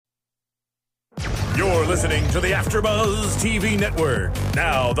You're listening to the AfterBuzz TV network,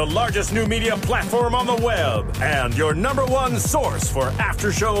 now the largest new media platform on the web, and your number one source for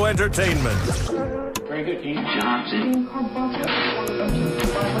after-show entertainment. Very good, Dean Johnson.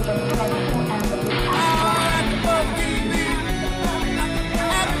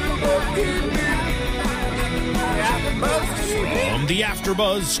 From the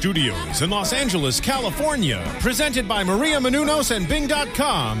AfterBuzz Studios in Los Angeles, California, presented by Maria Menounos and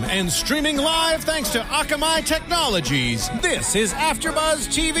Bing.com, and streaming live thanks to Akamai Technologies, this is AfterBuzz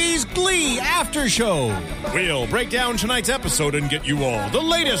TV's Glee After Show. We'll break down tonight's episode and get you all the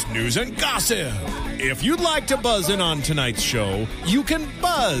latest news and gossip. If you'd like to buzz in on tonight's show, you can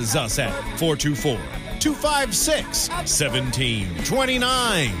buzz us at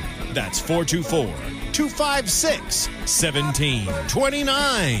 424-256-1729. That's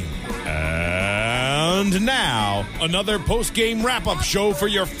 424-256-1729. And now, another post-game wrap-up show for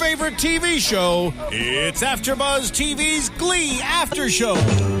your favorite TV show. It's AfterBuzz TV's Glee After Show.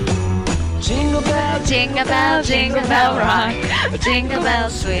 Jingle bell, jingle bell, jingle bell rock. Jingle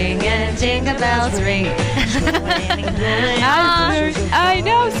bells swing and jingle bells ring. I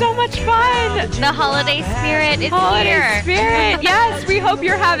know, so much fun. The holiday spirit is Holiday here. spirit. Yes, we hope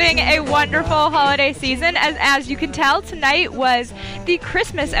you're having a wonderful holiday season. As you can tell, tonight was the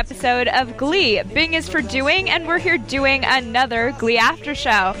Christmas episode of Glee. Bing is for doing, and we're here doing another Glee After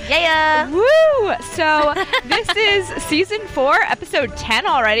Show. Yeah. Woo! So this is season 4, episode 10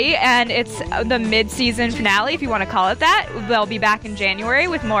 already, and it's the mid-season finale, if you want to call it that. They'll be back in January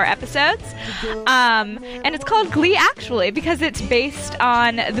with more episodes. And it's called Glee Actually because it's based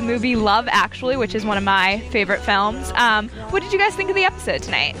on the movie Love Actually, which is one of my favorite films. What did you guys think of the episode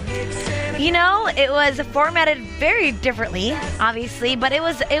tonight? You know, it was formatted very differently, obviously, but it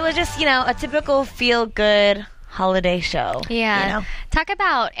was just, a typical feel-good holiday show. Yeah. Talk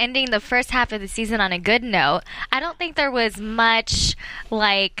about ending the first half of the season on a good note. I don't think there was much,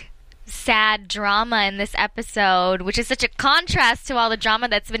 sad drama in this episode, which is such a contrast to all the drama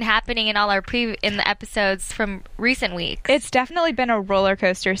that's been happening in all our in the episodes from recent weeks. It's definitely been a roller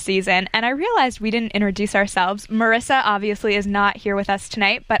coaster season, and I realized we didn't introduce ourselves. Marissa obviously is not here with us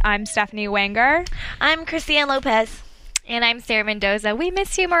tonight, but I'm Stephanie Wenger. I'm Christiane Lopez. And I'm Sarah Mendoza. We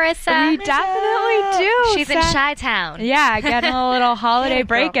miss you, Marissa. We definitely do. She's in Chi-Town. Yeah, getting a little holiday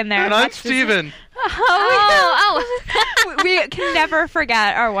break in there. And I'm Steven. We can never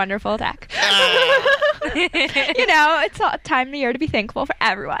forget our wonderful tech. It's a time of year to be thankful for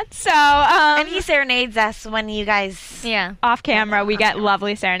everyone. So, and he serenades us when you guys... Yeah. Off camera, we get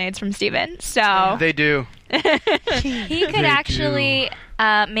lovely serenades from Steven. So They do. He could actually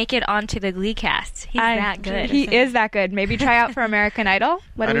make it onto the Glee cast. He's that good. He is that good. Maybe try out for American Idol.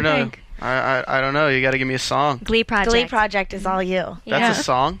 What do you think? I don't know. You got to give me a song. Glee Project. Glee Project is all you. That's a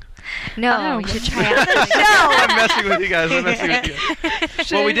song? No, you should try out. I'm messing with you guys.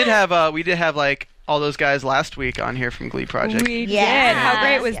 Well, we did have all those guys last week on here from Glee Project. We did. How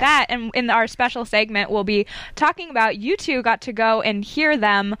great was that? And in our special segment, we'll be talking about you two got to go and hear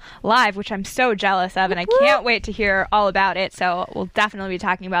them live, which I'm so jealous of, and I can't wait to hear all about it. So we'll definitely be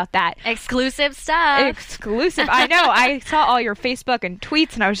talking about that. Exclusive stuff. Exclusive. I know. I saw all your Facebook and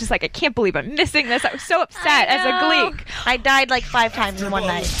tweets, and I was just like, I can't believe I'm missing this. I was so upset as a Gleek. I died 5 times in one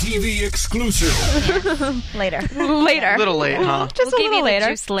night. TV exclusive. Later. A little late, huh? Just we'll a little later.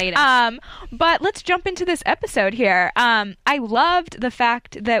 The juice later. But let's jump into this episode here. I loved the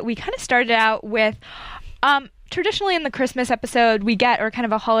fact that we kind of started out with traditionally in the Christmas episode or kind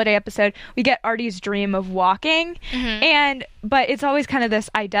of a holiday episode, we get Artie's dream of walking. But it's always kind of this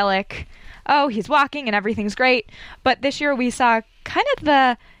idyllic, he's walking and everything's great. But this year we saw kind of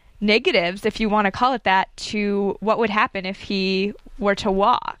the negatives, if you want to call it that, to what would happen if he were to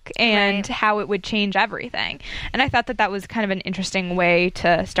walk and how it would change everything. And I thought that was kind of an interesting way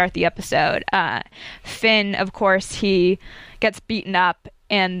to start the episode. Finn, of course, he gets beaten up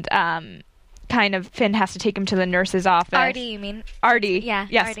and Finn has to take him to the nurse's office. Artie, you mean? Artie. Yeah,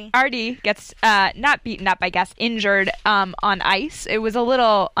 yes. Artie gets not beaten up, I guess, injured on ice. It was a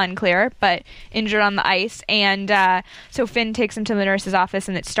little unclear, but injured on the ice. And so Finn takes him to the nurse's office,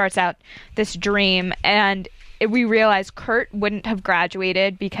 and it starts out this dream. And we realize Kurt wouldn't have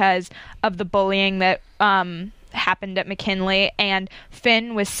graduated because of the bullying that happened at McKinley, and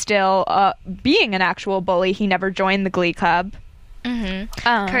Finn was still being an actual bully. He never joined the Glee Club.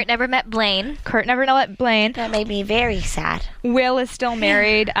 Kurt never met Blaine. Kurt never met Blaine. That made me very sad. Will is still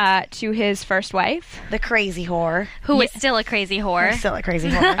married to his first wife. The crazy whore. Who is still a crazy whore. Still a crazy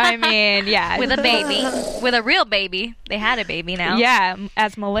whore. I mean, yeah. With a baby. With a real baby. They had a baby now. Yeah,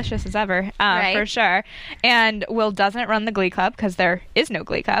 as malicious as ever, Right. for sure. And Will doesn't run the Glee Club because there is no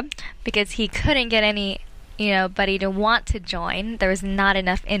Glee Club. Because he couldn't get any, buddy to want to join. There was not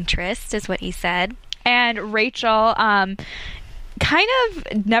enough interest, is what he said. And Rachel kind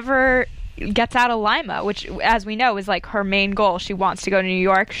of never gets out of Lima, which, as we know, is like her main goal. She wants to go to New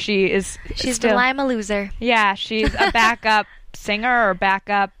York. She's the Lima loser. Yeah, she's a backup singer or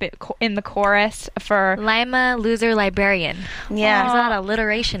backup in the chorus for Lima loser librarian. Yeah. There's a lot of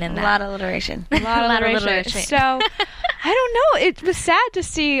alliteration in that. A lot of alliteration. A lot of alliteration. So, I don't know. It was sad to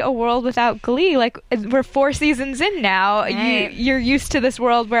see a world without Glee. Like, we're 4 seasons in now. Right. You're used to this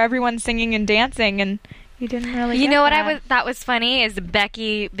world where everyone's singing and dancing, and you didn't really You get know what that. thought was funny is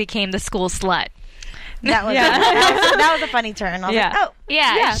Becky became the school slut. That was, Yeah. that was a funny turn. I was like, oh.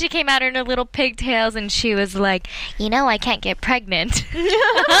 Yeah, Yeah. and she came out in her little pigtails and she was like, I can't get pregnant.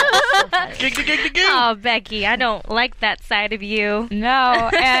 Oh, Becky, I don't like that side of you. No,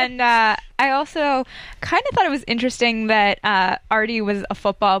 and I also kind of thought it was interesting that Artie was a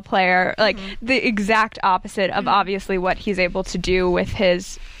football player, like the exact opposite of obviously what he's able to do with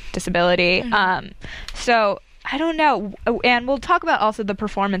his disability. So I don't know, and we'll talk about also the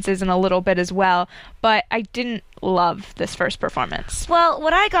performances in a little bit as well, but I didn't love this first performance. Well,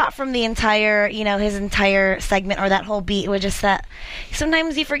 what I got from the entire, his entire segment or that whole beat was just that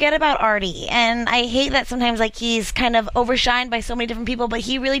sometimes you forget about Artie. And I hate that sometimes, like, he's kind of overshined by so many different people, but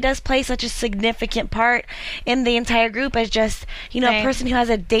he really does play such a significant part in the entire group as just, a person who has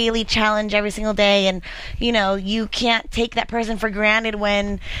a daily challenge every single day. And, you can't take that person for granted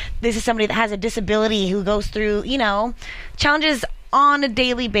when this is somebody that has a disability who goes through, challenges on a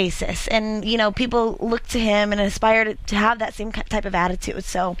daily basis, and people look to him and aspire to have that same type of attitude.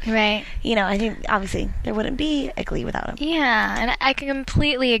 So Right. I think obviously there wouldn't be a Glee without him. Yeah, and I can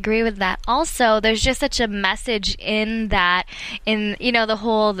completely agree with that. Also, there's just such a message in that, the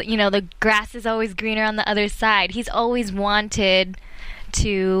whole, the grass is always greener on the other side. He's always wanted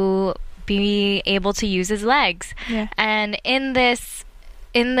to be able to use his legs. Yeah. And in this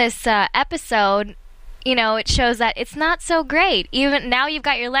episode, it shows that it's not so great. Even now you've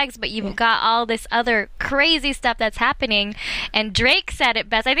got your legs, but you've got all this other crazy stuff that's happening. And Drake said it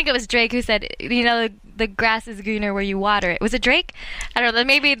best. I think it was Drake who said, the grass is greener where you water it. Was it Drake? I don't know.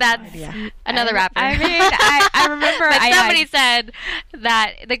 Maybe that's another rapper. I mean, I remember but somebody said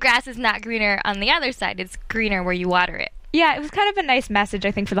that the grass is not greener on the other side. It's greener where you water it. Yeah, it was kind of a nice message,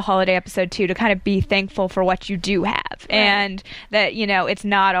 I think, for the holiday episode, too, to kind of be thankful for what you do have. Right. And that, it's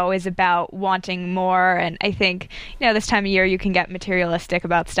not always about wanting more. And I think, this time of year you can get materialistic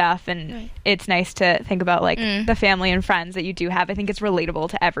about stuff. And it's nice to think about, like, the family and friends that you do have. I think it's relatable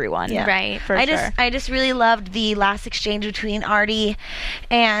to everyone. Yeah. Right. For sure. I just really loved the last exchange between Artie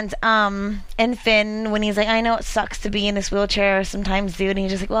and Finn when he's like, I know it sucks to be in this wheelchair sometimes, dude. And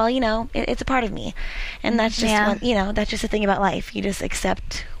he's just like, well, it's a part of me. And that's just, that's just the thing about life. You just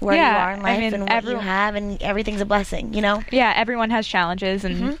accept where you are in life and what you have, and everything's a blessing, Yeah, everyone has challenges,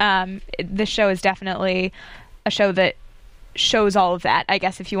 and this show is definitely a show that shows all of that, I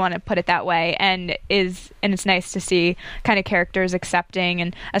guess, if you want to put it that way, and it's nice to see kind of characters accepting,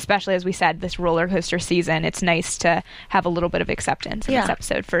 and especially, as we said, this roller coaster season, it's nice to have a little bit of acceptance in this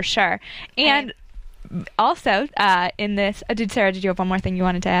episode, for sure. And also, in this, did you have one more thing you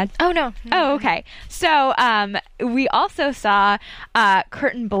wanted to add? Oh, no. Oh, okay. So, we also saw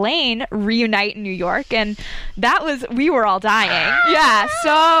Kurt and Blaine reunite in New York, and we were all dying. Yeah,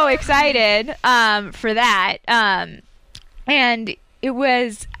 so excited for that. And it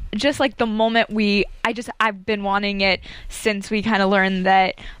was just like the moment I've been wanting it since we kind of learned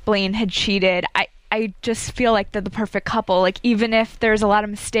that Blaine had cheated. I just feel like they're the perfect couple. Like, even if there's a lot of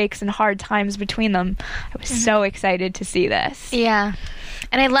mistakes and hard times between them, I was so excited to see this. Yeah.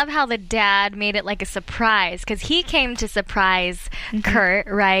 And I love how the dad made it like a surprise, because he came to surprise Kurt,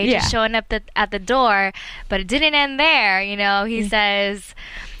 right? Yeah. Just showing up at the door, but it didn't end there. He says,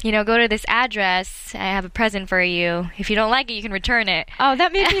 go to this address. I have a present for you. If you don't like it, you can return it. Oh,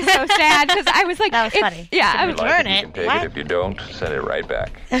 that made me so sad, because I was like, that was funny. Yeah, I If you like it, you can take it. If you don't, send it right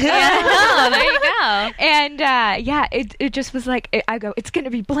back. Oh, there you go. And it just was like, I go, it's gonna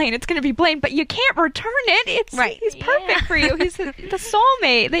be Blaine, but you can't return it. He's perfect for you. He's the soulmate.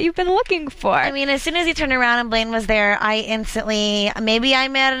 soulmate that you've been looking for. I mean, as soon as he turned around and Blaine was there, I instantly, maybe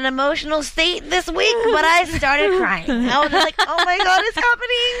I'm at an emotional state this week, but I started crying. I was just like, oh my God, it's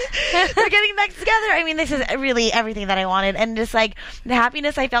happening. They're getting back together. I mean, this is really everything that I wanted. And just like the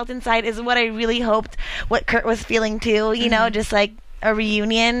happiness I felt inside is what I really hoped what Kurt was feeling too, you know, just like a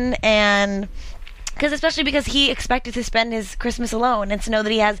reunion. And especially because he expected to spend his Christmas alone, and to know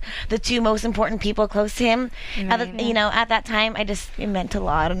that he has the two most important people close to him, at that time, it meant a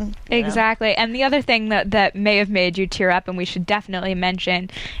lot. And, exactly. And the other thing that may have made you tear up, and we should definitely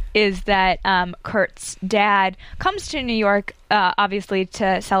mention, is that Kurt's dad comes to New York, obviously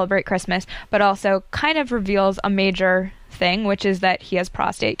to celebrate Christmas, but also kind of reveals a major thing, which is that he has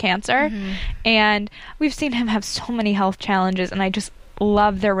prostate cancer. And we've seen him have so many health challenges, and I just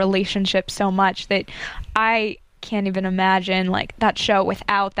love their relationship so much that I can't even imagine like that show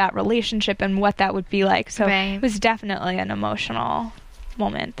without that relationship and what that would be like. So it was definitely an emotional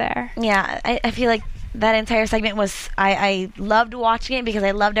moment there. Yeah, I feel like that entire segment was, I loved watching it because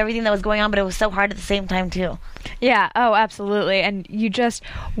I loved everything that was going on, but it was so hard at the same time too. Yeah, oh, absolutely. And you just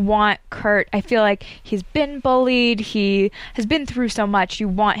want Kurt, I feel like he's been bullied, he has been through so much, you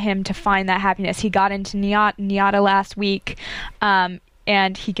want him to find that happiness. He got into NYADA last week,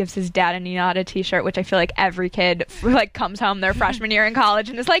 and he gives his dad a NYADA t-shirt, which I feel like every kid like comes home their freshman year in college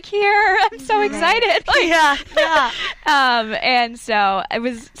and is like, here, I'm so excited. Like, and so it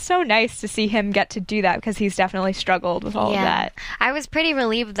was so nice to see him get to do that because he's definitely struggled with all of that. I was pretty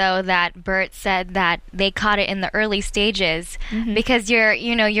relieved though that Bert said that they caught it in the early stages because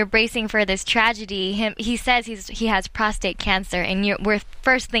you're bracing for this tragedy. He says he has prostate cancer, and we're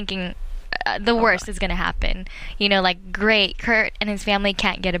first thinking the worst is going to happen. Like, great, Kurt and his family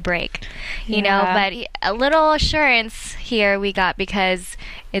can't get a break. But a little assurance here we got because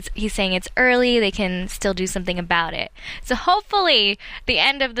he's saying it's early, they can still do something about it. So hopefully the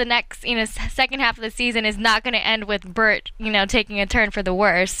end of the next, second half of the season is not going to end with Bert, taking a turn for the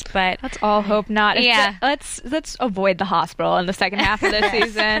worse. But let's all hope not. Yeah. Let's avoid the hospital in the second half of the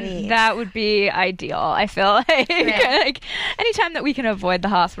season. Please. That would be ideal, I feel like. Like anytime that we can avoid the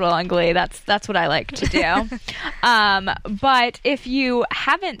hospital on Glee, that's what I like to do. But if you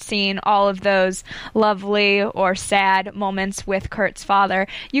haven't seen all of those lovely or sad moments with Kurt's father,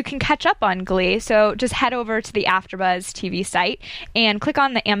 you can catch up on Glee. So just head over to the AfterBuzz TV site and click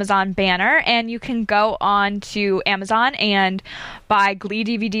on the Amazon banner, and you can go on to Amazon and buy Glee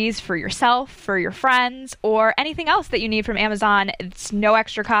DVDs for yourself, for your friends, or anything else that you need from Amazon. It's no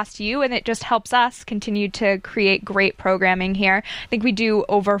extra cost to you, and it just helps us continue to create great programming here. I think we do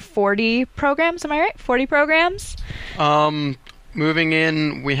over 40 programs. Am I right? 40 programs? Moving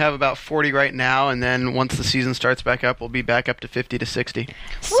in, we have about 40 right now, and then once the season starts back up, we'll be back up to 50 to 60.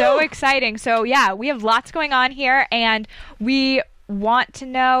 So exciting. So, yeah, we have lots going on here, and we want to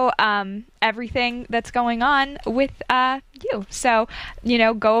know everything that's going on with you. So,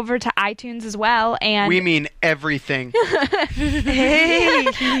 go over to iTunes as well. And we mean everything.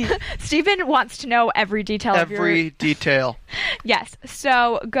 Stephen wants to know every detail of every detail. Yes.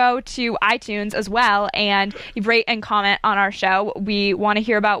 So go to iTunes as well and rate and comment on our show. We want to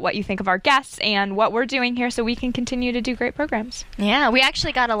hear about what you think of our guests and what we're doing here so we can continue to do great programs. Yeah, we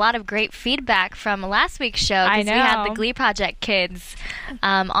actually got a lot of great feedback from last week's show because we had the Glee Project kids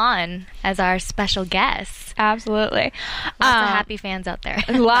on as our special guests. Absolutely. Lots of happy fans out there.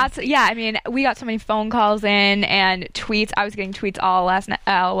 Yeah, I mean, we got so many phone calls in and tweets. I was getting tweets all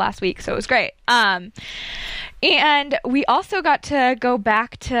last week, so it was great. And we also got to go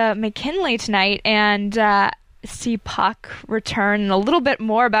back to McKinley tonight and see Puck return and a little bit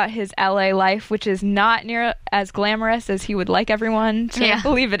more about his LA life, which is not near as glamorous as he would like everyone to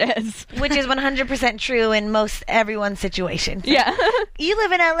believe it is. Which is 100% true in most everyone's situation. So, yeah. You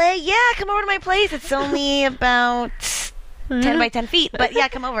live in LA? Yeah, come over to my place. It's only about 10 by 10 feet, but yeah,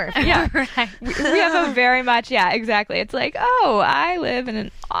 come over. Yeah, right. We have a very much, exactly. It's like, oh, I live in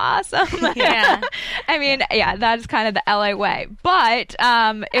an awesome. I mean, that is kind of the LA way. But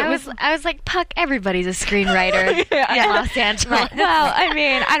I was like, Puck, everybody's a screenwriter in Los Angeles. Right. Well, I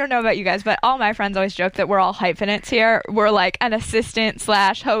mean, I don't know about you guys, but all my friends always joke that we're all hyphenates here. We're like an assistant /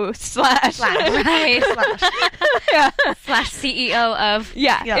 host / slash CEO of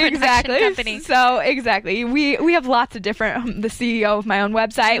exactly company. So exactly, we have lots of different. The CEO of my own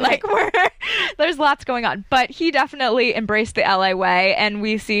website, like we're there's lots going on. But he definitely embraced the LA way, and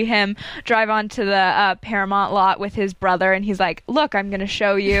we see him drive onto the Paramount lot with his brother, and he's like, look, I'm going to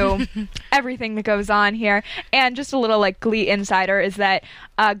show you everything that goes on here. And just a little like Glee insider is that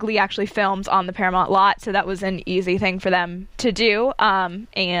Glee actually films on the Paramount lot, so that was an easy thing for them to do.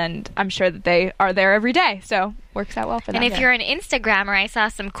 And I'm sure that they are there every day, so works out well for them. And if you're an Instagrammer, I saw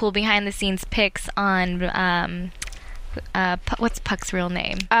some cool behind-the-scenes pics on what's Puck's real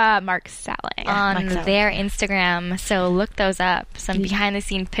name? Mark Salling. On their Instagram, so look those up. Some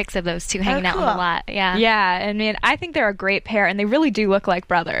behind-the-scenes pics of those two hanging out on the lot. Yeah. Yeah, I mean, I think they're a great pair, and they really do look like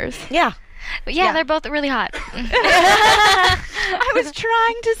brothers. Yeah. But yeah, they're both really hot. I was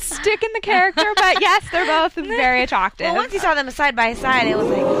trying to stick in the character, but yes, they're both very attractive. Well, once you saw them side by side, it was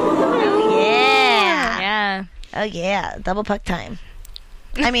like, oh yeah. Yeah. Oh yeah, double Puck time.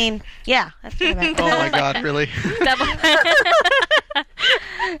 I mean, yeah, that's pretty bad. Oh my God, really? Double.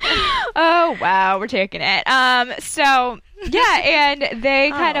 Oh wow, we're taking it. So yeah, and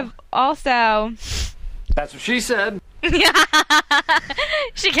they kind of also. That's what she said.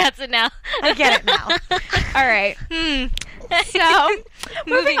 She gets it now. I get it now. All right. So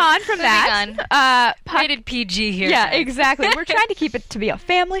moving on from that, Puck, rated PG here. Yeah, exactly. We're trying to keep it to be a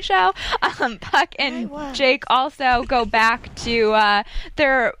family show. Puck and Jake also go back to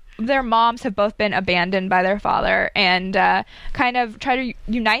their moms have both been abandoned by their father, and kind of try to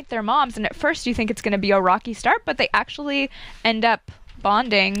unite their moms. And at first you think it's going to be a rocky start, but they actually end up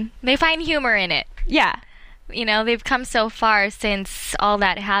bonding. They find humor in it. Yeah. You know, they've come so far since all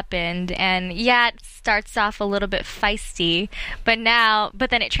that happened, and yeah, it starts off a little bit feisty, but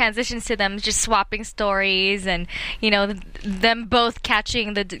then it transitions to them just swapping stories, and you know, them both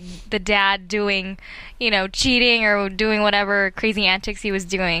catching the dad doing, you know, cheating or doing whatever crazy antics he was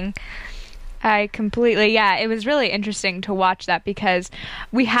doing. It was really interesting to watch that, because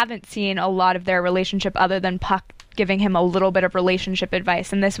we haven't seen a lot of their relationship other than Puck giving him a little bit of relationship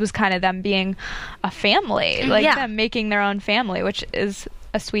advice, and this was kind of them being a family, like them making their own family, which is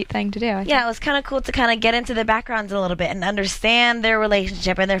a sweet thing to do. Yeah, it was kind of cool to kind of get into their backgrounds a little bit and understand their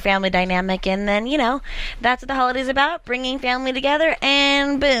relationship and their family dynamic, and then, you know, that's what the holiday's about, bringing family together,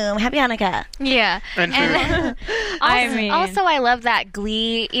 and boom, happy Hanukkah. Yeah. And also, I love that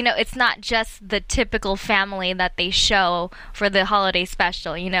Glee, you know, it's not just the typical family that they show for the holiday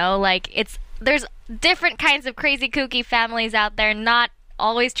special, you know, like there's different kinds of crazy kooky families out there, not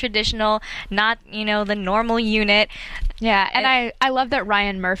always traditional, not, you know, the normal unit. Yeah, and I love that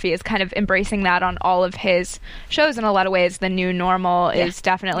Ryan Murphy is kind of embracing that on all of his shows in a lot of ways. The new normal is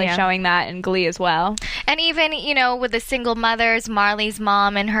definitely showing that in Glee as well. And even, you know, with the single mothers, Marley's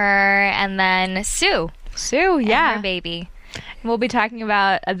mom and her, and then Sue. And her baby. We'll be talking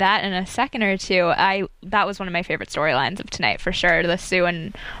about that in a second or two. That was one of my favorite storylines of tonight, for sure. The Sue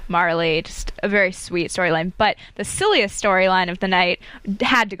and Marley, just a very sweet storyline. But the silliest storyline of the night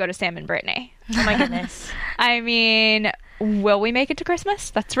had to go to Sam and Brittany. Oh my goodness. I mean, will we make it to Christmas?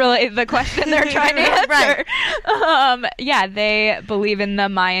 That's really the question they're trying to answer. Right. They believe in the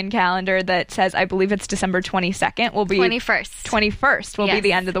Mayan calendar that says, I believe it's December 22nd will be 21st will be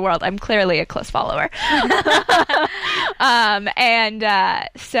the end of the world. I'm clearly a close follower.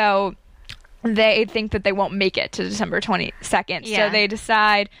 So they think that they won't make it to December 22nd. So they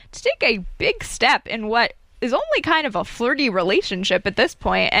decide to take a big step in what is only kind of a flirty relationship at this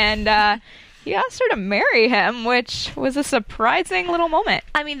point, and he asked her to marry him, which was a surprising little moment.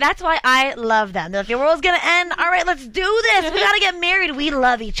 I mean, that's why I love them. They're like, the world's going to end. All right, let's do this. We got to get married. We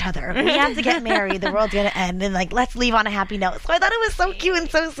love each other. We have to get married. The world's going to end. And, like, let's leave on a happy note. So I thought it was so cute and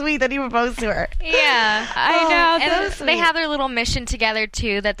so sweet that he proposed to her. Yeah. I know. And So they have their little mission together,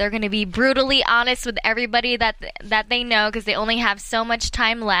 too, that they're going to be brutally honest with everybody that they know, because they only have so much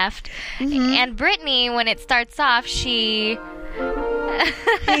time left. Mm-hmm. And Brittany, when it starts off, she...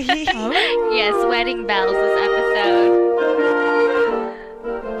 Yes, wedding bells this episode.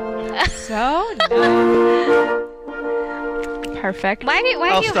 So nice. Perfect. Why do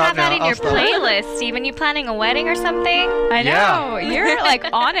you have that in your playlist, Steven? You planning a wedding or something? I know. You're like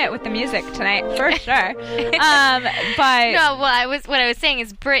on it with the music tonight, for sure. But no, what I was saying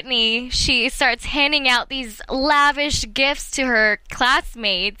is Brittany, she starts handing out these lavish gifts to her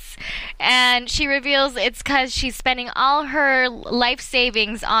classmates, and she reveals it's because she's spending all her life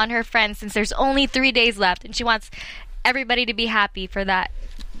savings on her friends since there's only 3 days left, and she wants everybody to be happy for that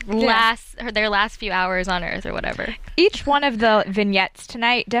their last few hours on Earth or whatever. Each one of the vignettes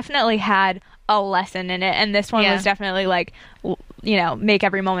tonight definitely had a lesson in it, and this one was definitely like, make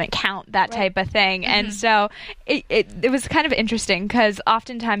every moment count, that type of thing. And so it was kind of interesting because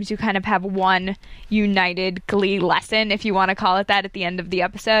oftentimes you kind of have one united Glee lesson, if you want to call it that, at the end of the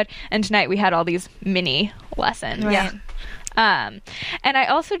episode, and tonight we had all these mini lessons. And I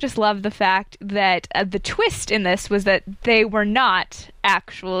also just love the fact that the twist in this was that they were not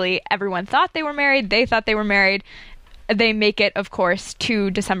actually, everyone thought they were married, they thought they were married. They make it, of course,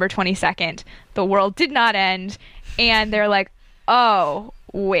 to December 22nd. The world did not end. And they're like, oh,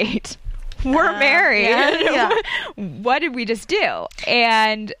 wait, we're married. What did we just do?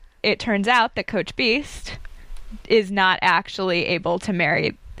 And it turns out that Coach Beast is not actually able to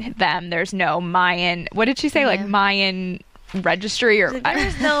marry them. There's no Mayan, what did she say? Like Mayan registry or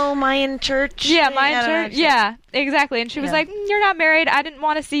there's no Mayan church. Mayan church. Yeah, exactly. And she was like, "You're not married. I didn't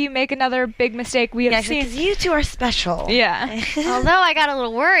want to see you make another big mistake. We have seen because you two are special." Yeah. Although I got a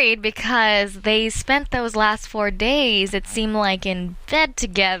little worried because they spent those last 4 days, it seemed like, in bed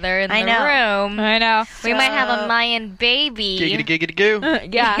together in the room. I know. We might have a Mayan baby. Giggity giggity goo.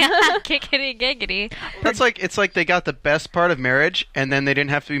 Giggity giggity. It's like they got the best part of marriage, and then they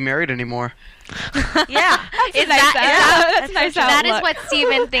didn't have to be married anymore. That's nice. That is what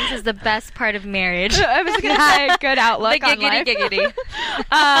Steven thinks is the best part of marriage. I was going to say good outlook. The giggity giggity.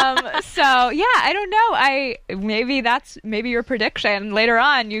 So I don't know. Maybe your prediction later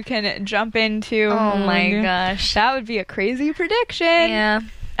on. You can jump into. Oh my gosh, that would be a crazy prediction. Yeah.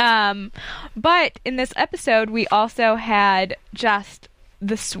 But in this episode, we also had just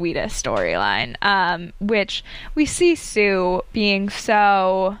the sweetest storyline, which we see Sue being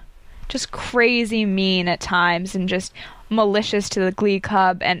so just crazy mean at times and just malicious to the Glee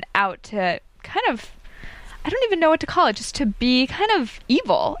Club and out to kind of, I don't even know what to call it, just to be kind of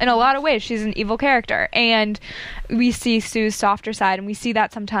evil in a lot of ways. She's an evil character. And we see Sue's softer side, and we see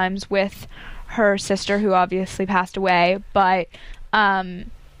that sometimes with her sister, who obviously passed away, but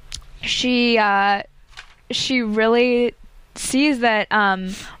she really sees that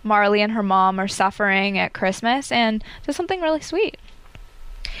Marley and her mom are suffering at Christmas and does something really sweet.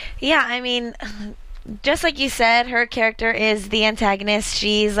 Yeah, I mean, just like you said, her character is the antagonist.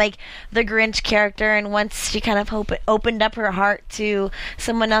 She's like the Grinch character, and once she kind of opened up her heart to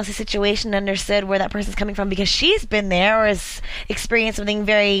someone else's situation, understood where that person's coming from because she's been there or has experienced something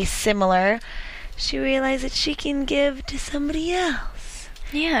very similar, she realized that she can give to somebody else.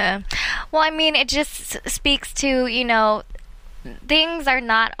 Yeah. Well, I mean, it just speaks to, things are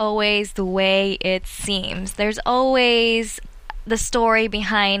not always the way it seems. There's always the story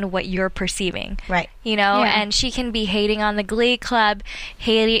behind what you're perceiving. Right. And she can be hating on the Glee Club,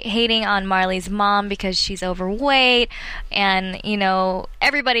 hating on Marley's mom because she's overweight, and,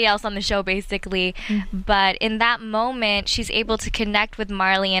 everybody else on the show basically. But in that moment, she's able to connect with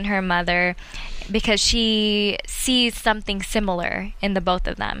Marley and her mother because she sees something similar in the both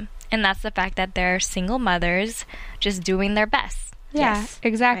of them. And that's the fact that they're single mothers just doing their best. Yeah,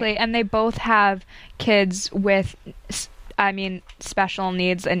 exactly. Right. And they both have kids with special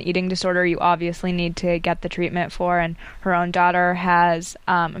needs and eating disorder you obviously need to get the treatment for, and her own daughter has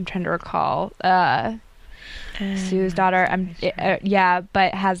I'm trying to recall Sue's daughter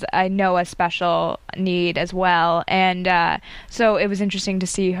but has a special need as well, and so it was interesting to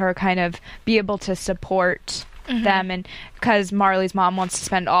see her kind of be able to support them, and because Marley's mom wants to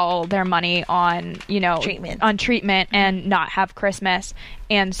spend all their money on treatment and not have Christmas,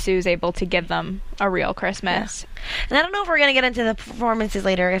 and Sue's able to give them a real Christmas. And I don't know if we're going to get into the performances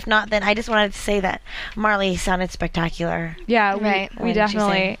later. If not, then I just wanted to say that Marley sounded spectacular. Yeah, we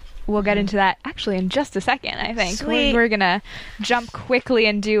definitely will get into that actually in just a second. I think we're going to jump quickly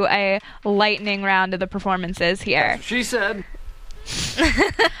and do a lightning round of the performances here. She said.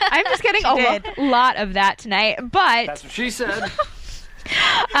 I'm just getting a lot of that tonight, but that's what she said.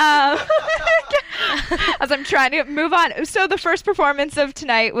 As I'm trying to move on. So the first performance of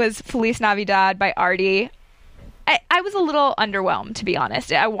tonight was Feliz Navidad by Artie. I was a little underwhelmed, to be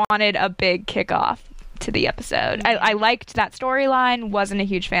honest. I wanted a big kickoff to the episode. I liked that storyline, wasn't a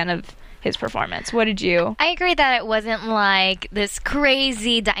huge fan of his performance. What did you? I agree that it wasn't like this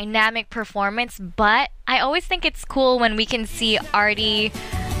crazy dynamic performance, but I always think it's cool when we can see Artie,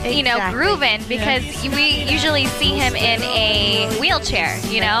 grooving, because we usually see him in a wheelchair,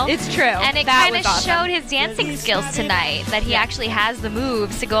 It's true. And it kind of showed his dancing skills tonight, that he actually has the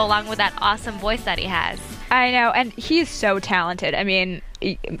moves to go along with that awesome voice that he has. I know, and he's so talented. I mean,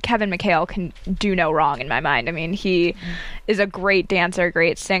 Kevin McHale can do no wrong in my mind. I mean, he is a great dancer,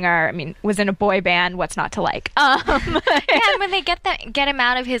 great singer. I mean, was in a boy band. What's not to like? Yeah, and when they get him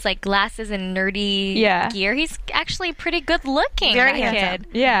out of his like glasses and nerdy gear, he's actually pretty good looking. Very that handsome.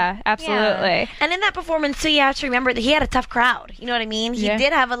 kid. Yeah, absolutely. Yeah. And in that performance too, you have to remember that he had a tough crowd. You know what I mean? He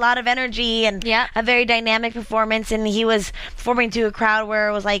did have a lot of energy and a very dynamic performance, and he was performing to a crowd where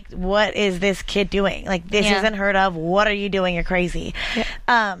it was like, what is this kid doing? Like, this isn't heard of. What are you doing? You're crazy.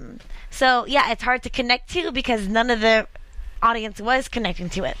 So yeah, it's hard to connect to because none of the audience was connecting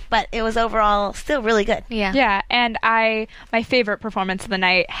to it, but it was overall still really good. Yeah, and my favorite performance of the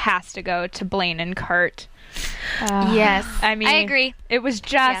night has to go to Blaine and Kurt. Yes, I mean, I agree. It was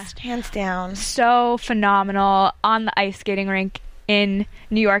just hands down so phenomenal on the ice skating rink in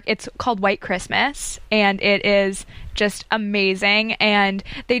New York. It's called White Christmas, and it is just amazing, and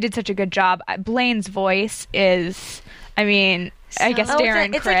they did such a good job. Blaine's voice is, I mean, I guess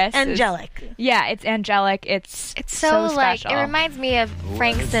Darren it's Criss like angelic. It's angelic. It's so like, special. it reminds me of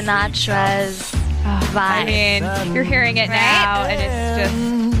Frank Sinatra's vibe. I mean, you're hearing it now, and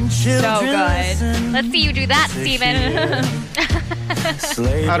it's just so good. Let's see you do that, Steven.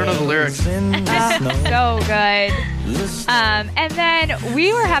 I don't know the lyrics. So good. And then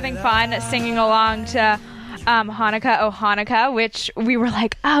we were having fun singing along to Hanukkah, Oh Hanukkah, which we were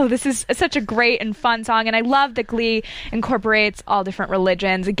like, oh, this is such a great and fun song. And I love that Glee incorporates all different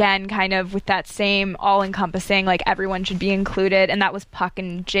religions, again, kind of with that same all-encompassing, like everyone should be included. And that was Puck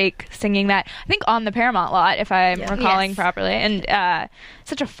and Jake singing that, I think, on the Paramount lot, if I'm recalling properly. And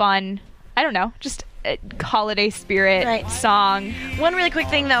such a fun, I don't know, just holiday spirit song. One really quick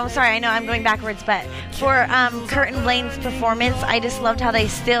thing though, sorry, I know I'm going backwards, but for Kurt and Blaine's performance, I just loved how they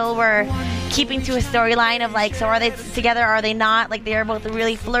still were keeping to a storyline of like, so are they together, are they not? Like, they were both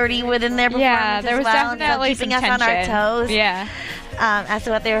really flirty within their performance. Yeah, there was definitely keeping some us on our tension. toes. Yeah. As to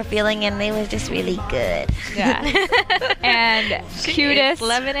what they were feeling, and they was just really good. Yeah. And cutest,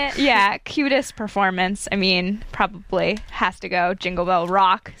 loving it. Yeah, cutest performance. I mean, probably has to go Jingle Bell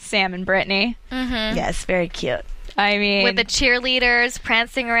Rock, Sam and Brittany. Mm-hmm. Yes, very cute. I mean, with the cheerleaders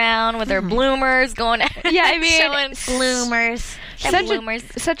prancing around with their bloomers going. Yeah, I mean, showing bloomers.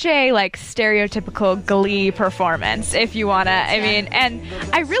 Such a like stereotypical Glee performance, if you wanna. I mean, and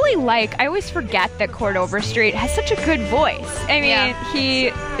I really I always forget that Cord Overstreet has such a good voice. I mean, he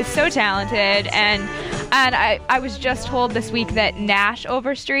is so talented, and I was just told this week that Nash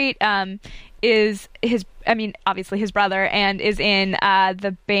Overstreet is obviously his brother, and is in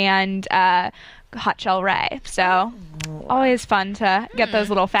the band Hot Shell Ray. So always fun to get those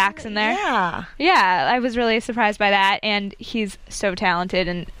little facts in there. Yeah, I was really surprised by that, and he's so talented,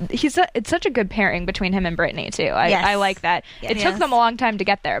 and it's such a good pairing between him and Brittany too. I like that. It took them a long time to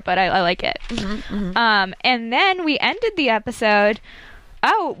get there, but I like it. And then we ended the episode.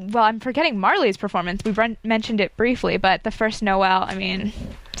 Oh, well, I'm forgetting Marley's performance. We mentioned it briefly, but the first Noel, I mean,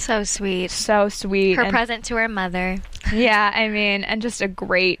 so sweet. Her present to her mother. Yeah, I mean, and just a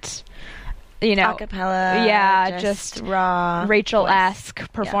great, acapella, just raw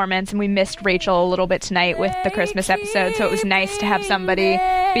Rachel-esque performance. And we missed Rachel a little bit tonight with the Christmas episode, so it was nice to have somebody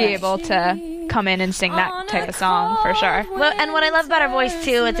be able to come in and sing that type of song for sure. Well, and what I love about her voice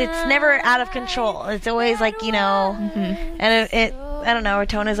too, it's never out of control. It's always like, and it I don't know, her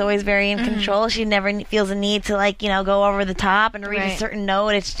tone is always very in control. She never feels a need to go over the top and reach a certain note.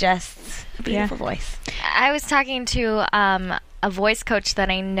 It's just a beautiful voice. I was talking to a voice coach that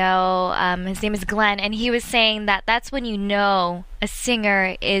I know. His name is Glenn, and he was saying that that's when you know a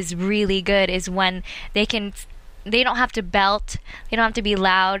singer is really good, is when they don't have to belt, they don't have to be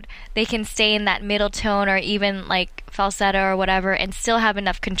loud, they can stay in that middle tone or even like falsetto or whatever and still have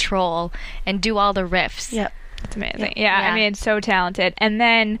enough control and do all the riffs. Yep. It's amazing. Yeah, I mean, so talented. And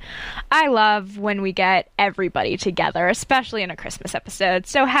then I love when we get everybody together, especially in a Christmas episode.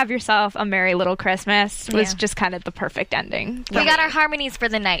 So Have Yourself a Merry Little Christmas was just kind of the perfect ending. We got our harmonies for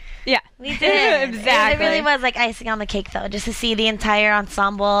the night. Yeah. We did. Exactly. It really was like icing on the cake, though, just to see the entire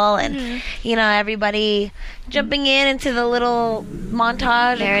ensemble and, everybody jumping into the little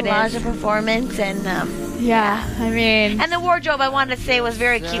montage and collage of performance. And, I mean... And the wardrobe, I wanted to say, was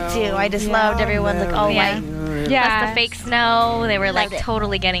very cute, too. I just loved everyone's all white. Plus the fake snow. They were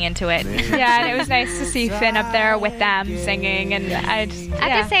totally getting into it. Yeah, and it was nice to see Finn up there with them singing. And I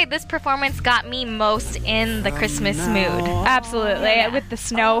have to say, this performance got me most in the Christmas mood. Absolutely. With the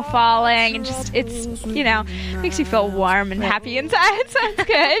snow falling and just, it's, makes you feel warm and happy inside. So it's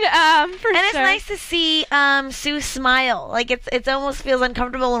good. It's nice to see Sue smile. Like, it almost feels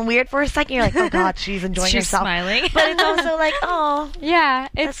uncomfortable and weird for a second. You're like, oh God, she's enjoying herself. Smiling. But it's also like, oh, yeah,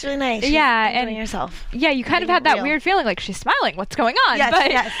 that's really nice. She's enjoying herself. Yeah, you kind of had had that real. weird feeling like she's smiling. What's going on? Yes,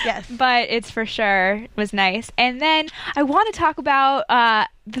 but, yes. But it's for sure was nice. And then I want to talk about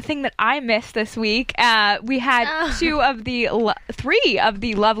the thing that I missed this week. We had three of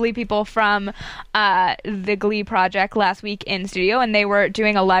the lovely people from the Glee project last week in studio, and they were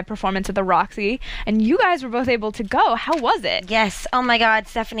doing a live performance at the Roxy. And you guys were both able to go. How was it? Yes. Oh my God,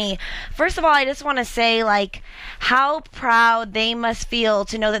 Stephanie. First of all, I just want to say, like, how proud they must feel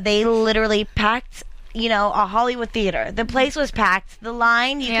to know that they literally packed, you know, a Hollywood theater. The place was packed. The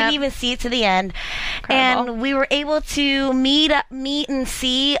line, you couldn't even see it to the end. Incredible. And we were able to meet and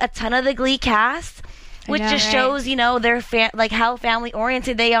see a ton of the Glee cast, which just shows, you know, their like how family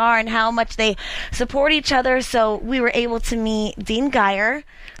oriented they are and how much they support each other. So we were able to meet Dean Geyer,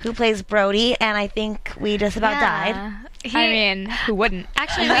 who plays Brody, and I think we just about died. I mean, who wouldn't?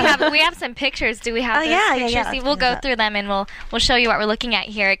 Actually, we have some pictures. Do we have those pictures? Yeah. See, we'll go through them and we'll show you what we're looking at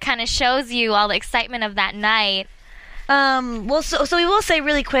here. It kind of shows you all the excitement of that night. Well, so we will say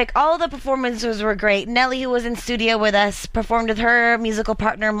really quick, all of the performances were great. Nellie, who was in studio with us, performed with her musical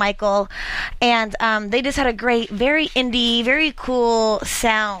partner, Michael, and they just had a great, very indie, very cool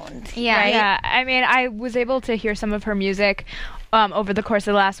sound. Yeah. Right? Yeah, I mean, I was able to hear some of her music over the course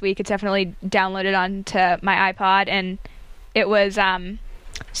of the last week. It's definitely downloaded onto my iPod, and it was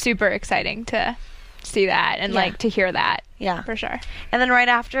super exciting to see that and like to hear that. Yeah, for sure. And then right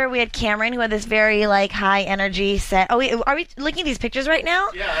after, we had Cameron, who had this very like high energy set. Oh, wait, are we looking at these pictures right now?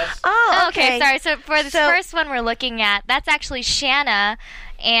 Yeah. Oh, okay. Sorry. So for this first one we're looking at, that's actually Shanna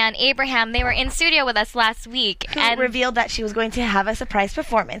and Abraham. They were in studio with us last week and revealed that she was going to have a surprise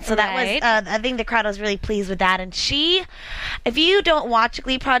performance. So that was, I think the crowd was really pleased with that. And she, if you don't watch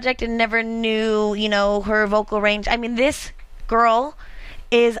Glee Project and never knew, you know, her vocal range, I mean, this girl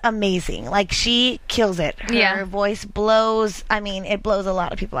is amazing. Like, she kills it. Her voice blows, I mean, it blows a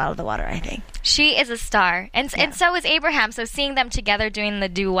lot of people out of the water, I think. She is a star. And so is Abraham. So seeing them together doing the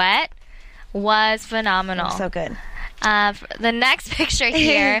duet was phenomenal. So good. The next picture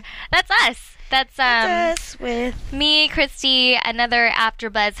here, that's us. That's us with me, Christy, another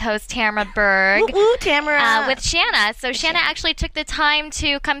AfterBuzz host, Tamara Berg. Woo, Tamara. With Shanna. So Shanna actually took the time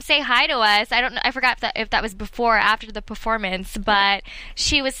to come say hi to us. I don't know. I forgot if that was before or after the performance, but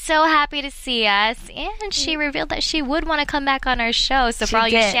she was so happy to see us, and she revealed that she would want to come back on our show. So for all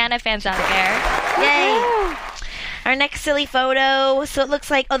you Shanna fans out there, yay! Our next silly photo. So it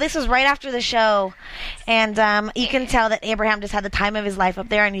looks like, this was right after the show. And you can tell that Abraham just had the time of his life up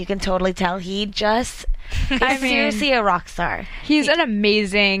there, and you can totally tell he just is seriously a rock star. He's an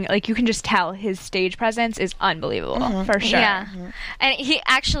amazing, like, you can just tell his stage presence is unbelievable, for sure. Yeah. And he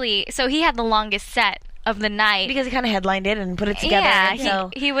actually, so he had the longest set of the night. Because he kind of headlined it and put it together. Yeah,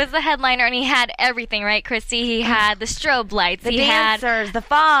 he was the headliner, and he had everything, right, Christy? He had the strobe lights. The dancers, the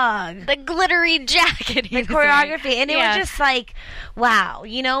fog. The glittery jacket. The choreography. And it was just like, wow.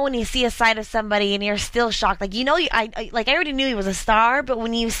 You know, when you see a side of somebody and you're still shocked. Like, you know, I already knew he was a star, but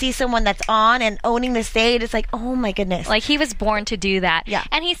when you see someone that's on and owning the stage, it's like, oh my goodness. Like, he was born to do that. Yeah.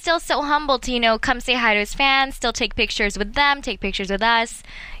 And he's still so humble to, you know, come say hi to his fans, still take pictures with them, take pictures with us.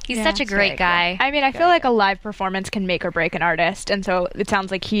 He's such a great guy. Cool. I mean, I feel like a live performance can make or break an artist, and so it sounds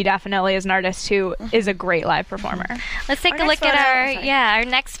like he definitely is an artist who is a great live performer. Let's take a look at our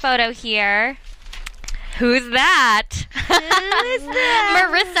next photo here. Who's that? Who is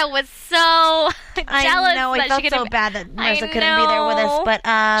that? Marissa was so jealous. I know. I that felt so bad that Marissa couldn't be there with us,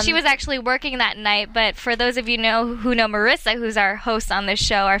 but she was actually working that night. But for those of you who know Marissa, who's our host on this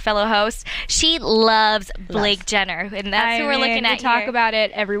show, our fellow host, she loves Blake Jenner, and that's who we're looking at. We talk about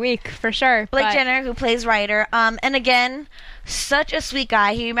it every week for sure. Blake Jenner, who plays Ryder, and again, such a sweet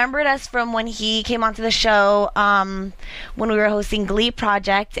guy. He remembered us from when he came onto the show when we were hosting Glee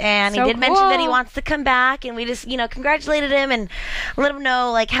Project, and he did mention that he wants to come back, and we just, you know, congratulated him and let him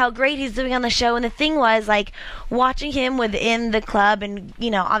know like how great he's doing on the show. And the thing was, like, watching him within the club, and,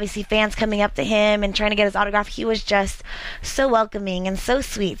 you know, obviously fans coming up to him and trying to get his autograph, he was just so welcoming and so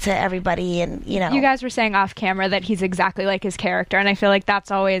sweet to everybody. And, you know, you guys were saying off camera that he's exactly like his character, and I feel like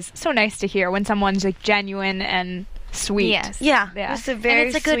that's always so nice to hear when someone's like genuine and sweet. Yes. Yeah. It's a very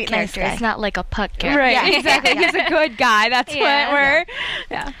it's a good sweet, character. Nice guy. It's not like a puck character. Right. Yeah, exactly. He's a good guy. That's what we're.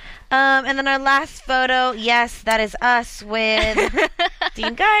 Yeah. And then our last photo, yes, that is us with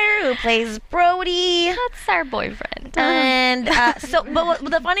Dean Geyer, who plays Brody. That's our boyfriend. And but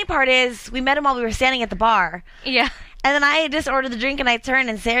the funny part is, we met him while we were standing at the bar. Yeah. And then I just ordered the drink, and I turned,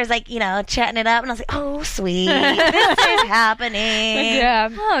 and Sarah's like, chatting it up, and I was like, oh, sweet, this is happening. Yeah.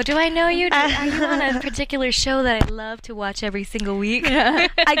 Oh, do I know you? Are you on a particular show that I love to watch every single week?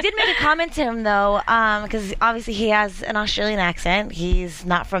 I did make a comment to him, though, because obviously he has an Australian accent. He's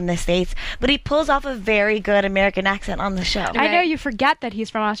not from the States, but he pulls off a very good American accent on the show. I know you forget that he's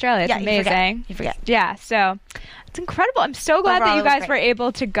from Australia. It's amazing. You forget. Yeah, so it's incredible. I'm so glad that you guys were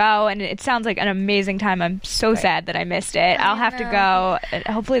able to go, and it sounds like an amazing time. I'm so sad that I missed it. I'll have to go.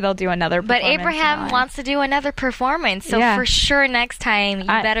 Hopefully they'll do another performance. But Abraham wants to do another performance, so for sure next time you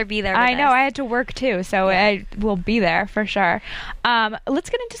better be there with I know. us. I had to work too, so I will be there for sure. Let's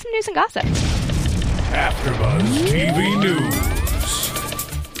get into some news and gossip. AfterBuzz TV News.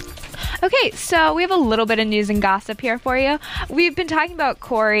 Okay, so we have a little bit of news and gossip here for you. We've been talking about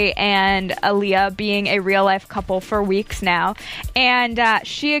Corey and Aaliyah being a real-life couple for weeks now, and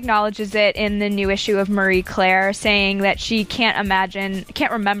she acknowledges it in the new issue of Marie Claire, saying that she can't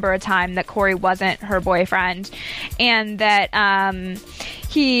remember a time that Corey wasn't her boyfriend, and that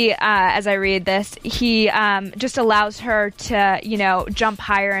he, as I read this, he just allows her to, jump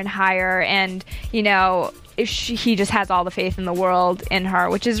higher and higher, and, he just has all the faith in the world in her,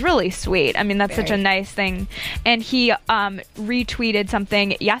 which is really sweet. I mean, that's such a nice thing. And he retweeted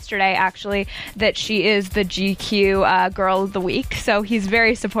something yesterday, actually, that she is the GQ Girl of the Week. So he's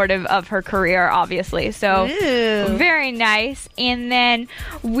very supportive of her career, obviously. So very nice. And then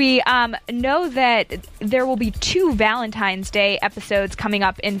we know that there will be 2 Valentine's Day episodes coming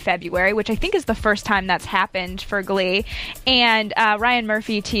up in February, which I think is the first time that's happened for Glee. And Ryan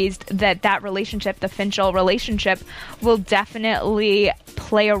Murphy teased that relationship, the Finchel relationship, will definitely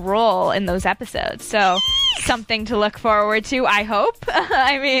play a role in those episodes. So something to look forward to, I hope.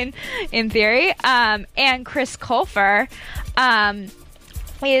 I mean, in theory. And Chris Colfer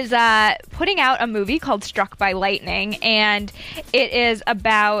is putting out a movie called Struck by Lightning, and it is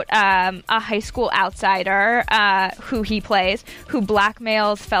about a high school outsider who he plays, who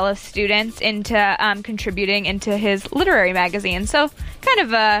blackmails fellow students into contributing into his literary magazine. So kind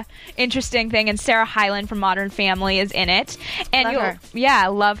of a interesting thing. And Sarah Hyland from Modern Family is in it, and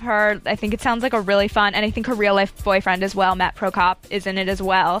love her. I think it sounds like a really fun, and I think her real life boyfriend as well, Matt Prokop, is in it as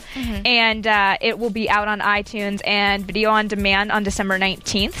well. And it will be out on iTunes and video on demand on December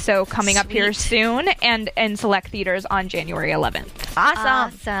 19th. So coming up here soon, and in select theaters on January 11th.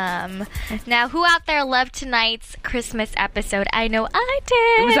 Awesome. Now, who out there loved tonight's Christmas episode? I know I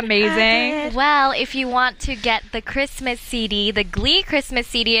did. It was amazing. Well, if you want to get the Christmas CD, the Glee Christmas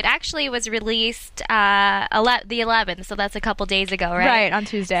CD, it actually was released the 11th, so that's a couple days ago, right? Right, on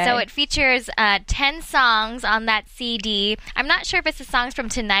Tuesday. So it features 10 songs on that CD. I'm not sure if it's the songs from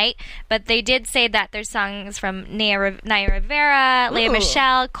tonight, but they did say that there's songs from Naya Rivera, Lea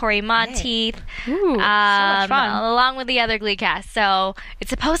Michele, Corey Monteith, so much fun. along with the other Glee cast. So it's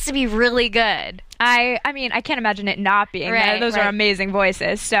supposed to be really good. I mean, I can't imagine it not being. Those are amazing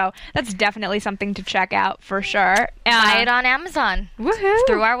voices. So that's definitely something to check out for sure. Buy it on Amazon. Woohoo.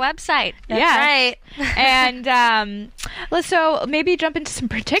 Through our website. That's right. And so maybe jump into some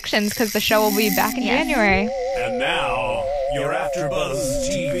predictions, because the show will be back in January. And now, your AfterBuzz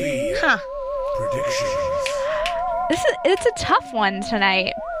TV predictions. It's a tough one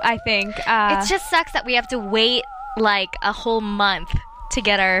tonight, I think. It just sucks that we have to wait like a whole month to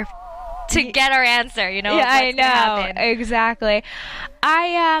get our answer, Yeah, I know. Exactly.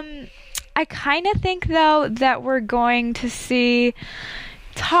 I kind of think, though, that we're going to see...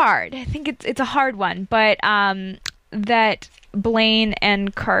 It's hard. I think it's a hard one, but that Blaine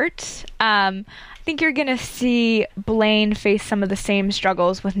and Kurt... I think you're going to see Blaine face some of the same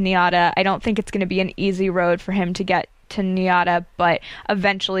struggles with NYADA. I don't think it's going to be an easy road for him to get to NYADA, but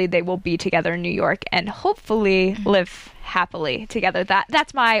eventually they will be together in New York and hopefully live happily together.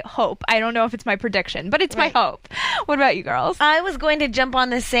 That's my hope. I don't know if it's my prediction, but it's my hope. What about you girls? I was going to jump on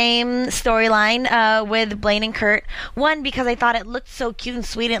the same storyline with Blaine and Kurt. One, because I thought it looked so cute and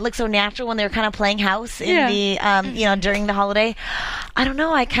sweet, and it looked so natural when they were kind of playing house in the during the holiday. I don't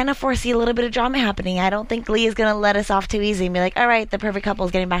know. I kind of foresee a little bit of drama happening. I don't think Glee is going to let us off too easy and be like, all right, the perfect couple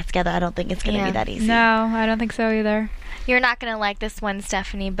is getting back together. I don't think it's going to be that easy. No, I don't think so either. You're not going to like this one,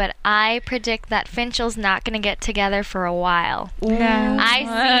 Stephanie, but I predict that Finchel's not going to get together for a while. No.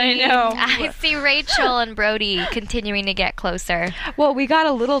 I see Rachel and Brody continuing to get closer. Well, we got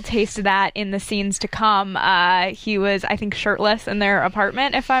a little taste of that in the scenes to come. He was, I think, shirtless in their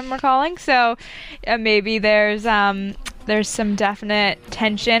apartment, if I'm recalling. So maybe there's some definite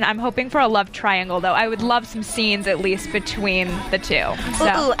tension. I'm hoping for a love triangle, though. I would love some scenes, at least, between the two.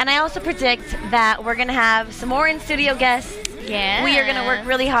 Ooh, and I also predict that we're going to have some more in-studio guests Yeah. We are going to work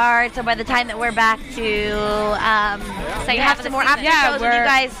really hard. So by the time that we're back to Second have half of some the more season. after shows with you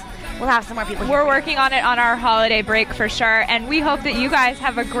guys, we'll have some more people here. We're working on it on our holiday break for sure, and we hope that you guys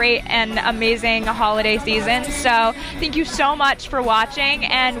have a great and amazing holiday season. So thank you so much for watching,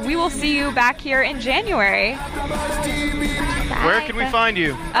 and we will see you back here in January. Where can we find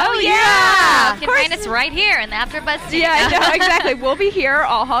you? Oh yeah! You can find us right here in the AfterBuzz studio. Yeah, no, exactly. We'll be here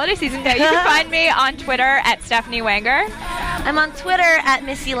all holiday season. Now, you can find me on Twitter at Stephanie Wenger. I'm on Twitter at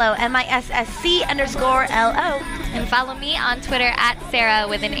MissyLo, MISSC_LO. And follow me on Twitter at Sarah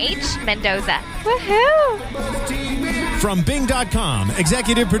with an H Mendoza. Woohoo! From Bing.com,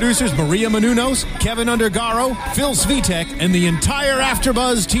 executive producers Maria Menounos, Kevin Undergaro, Phil Svitek, and the entire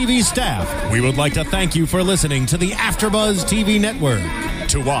AfterBuzz TV staff, we would like to thank you for listening to the AfterBuzz TV network.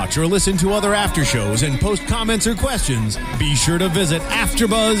 To watch or listen to other after shows and post comments or questions, be sure to visit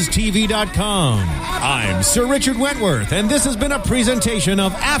AfterBuzzTV.com. I'm Sir Richard Wentworth, and this has been a presentation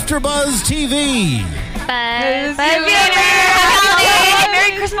of AfterBuzz TV. Buzz.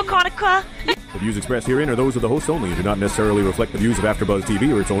 Merry Christmas, Hanukkah. The views expressed herein are those of the hosts only and do not necessarily reflect the views of AfterBuzz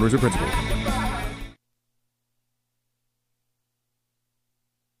TV or its owners or principals.